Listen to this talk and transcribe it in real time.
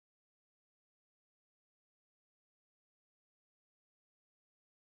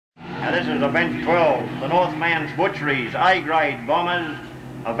Now this is event 12, the Northman's Butcheries A-grade bombers,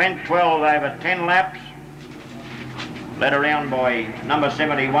 event 12 over 10 laps, led around by number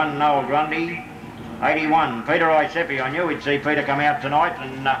 71 Noel Grundy, 81 Peter Isepi. I knew we'd see Peter come out tonight,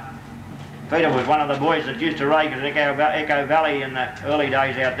 and Peter was one of the boys that used to race at Echo Valley in the early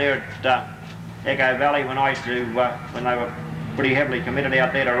days out there at Echo Valley when I used to, when they were pretty heavily committed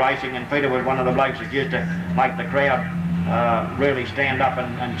out there to racing, and Peter was one of the blokes that used to make the crowd really stand up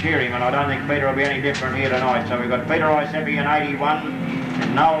and cheer him, and I don't think Peter will be any different here tonight. So we've got Peter Isepi in 81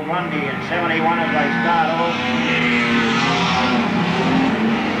 and Noel Grundy in 71 as they start off.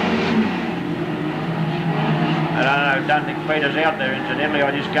 I don't think Peter's out there incidentally,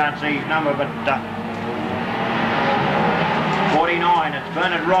 I just can't see his number, but 49, it's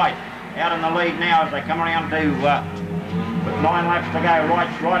Bernard Wright out in the lead now as they come around to, with 9 laps to go.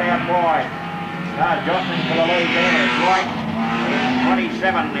 Wright's right out wide. Jostling for the lead there, it's Wright in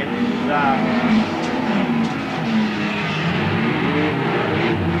 27, it's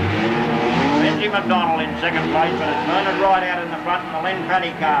Lindsay McDonald in second place, but it's Bernard Wright out in the front and the Len Paddy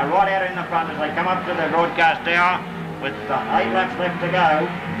car right out in the front as they come up to the broadcast tower with 8 laps left to go.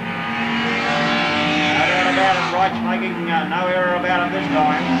 No doubt about it, Wright's making no error about it this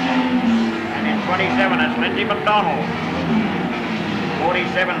time. And in 27 it's Lindsay McDonald.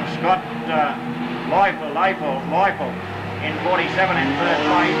 47 Scott Leifel in 47 in third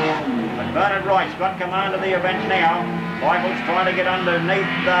place. But Bernard Wright's got command of the event now. Leifel's trying to get underneath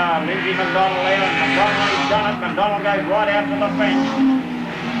Lindsay McDonald there, and McDonald's done it. McDonald goes right out to the fence.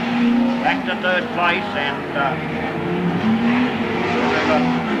 Back to third place, and we've got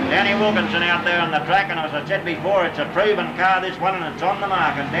Danny Wilkinson out there on the track, and as I said before, it's a proven car, this one, and it's on the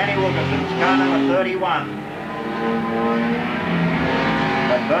market. Danny Wilkinson's car number 31.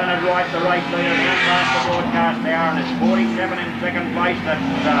 But Bernard Wright, the race leader, now past the broadcast tower, and it's 47 in second place. That's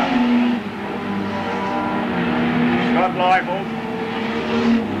Scott Leifel.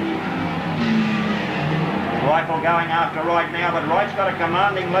 Leifel going after Wright now, but Wright's got a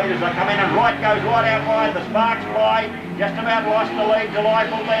commanding lead as they come in, and Wright goes right out wide. The sparks fly. Just about lost the lead to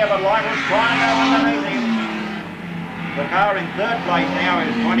Leifel there, but Leifel's trying to go underneath him. The car in third place now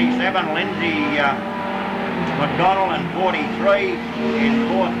is 27, Lindsay McDonald, and 43 in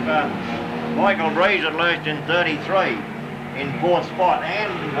fourth. Michael Breeze at least in 33 in fourth spot. And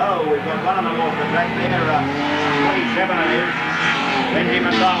we've got one of them off the track there, 27 it is, Lindsay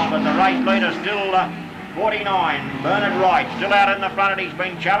McDonald, but the race leader still 49, Bernard Wright, still out in the front, and he's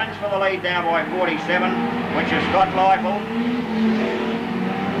been challenged for the lead now by 47, which is Scott Leifel.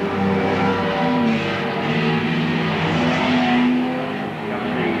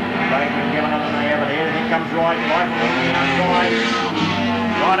 Here comes Wright, Leifel on the outside.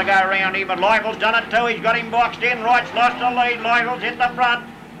 Trying to go around him, but Leifel's done it too. He's got him boxed in. Wright's lost the lead. Leifel's hit the front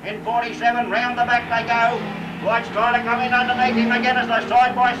in 47. Round the back they go. Wright's trying to come in underneath him again as they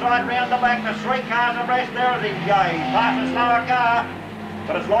side by side round the back. There's 3 cars abreast there as he passes a slower car.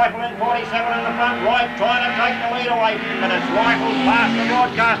 But it's Leifel in 47 in the front. Wright trying to take the lead away from him, but it's Leifel's past the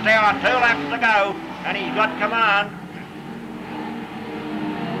broadcast tower. 2 laps to go, and he's got command.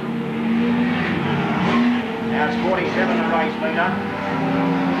 Now it's 47 the race leader.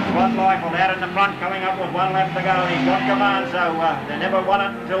 Scott Leifel out in the front, coming up with 1 lap to go, and he's got command, so they never won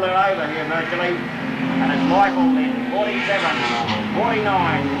it until they're over here virtually. And it's Leifel in 47, 49,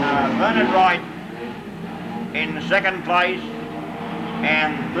 Bernard Wright in second place,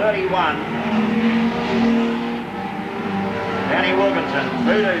 and 31, Danny Wilkinson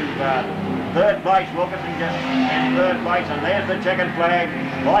through to third place. Wilkinson just in third place, and there's the checkered flag.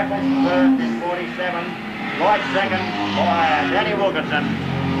 Leifel's third in 47. Right second by Danny Wilkinson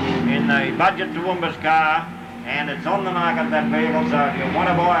in the budget Toowoomba's car, and it's on the market, that vehicle, so if you want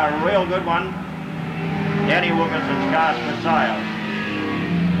to buy a real good one, Danny Wilkinson's car's for sale.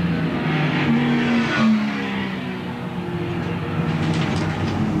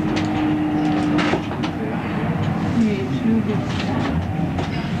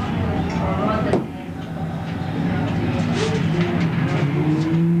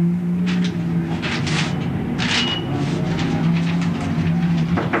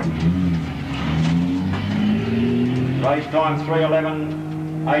 Race time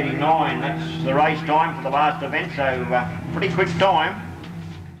 3:11.89. That's the race time for the last event, so pretty quick time.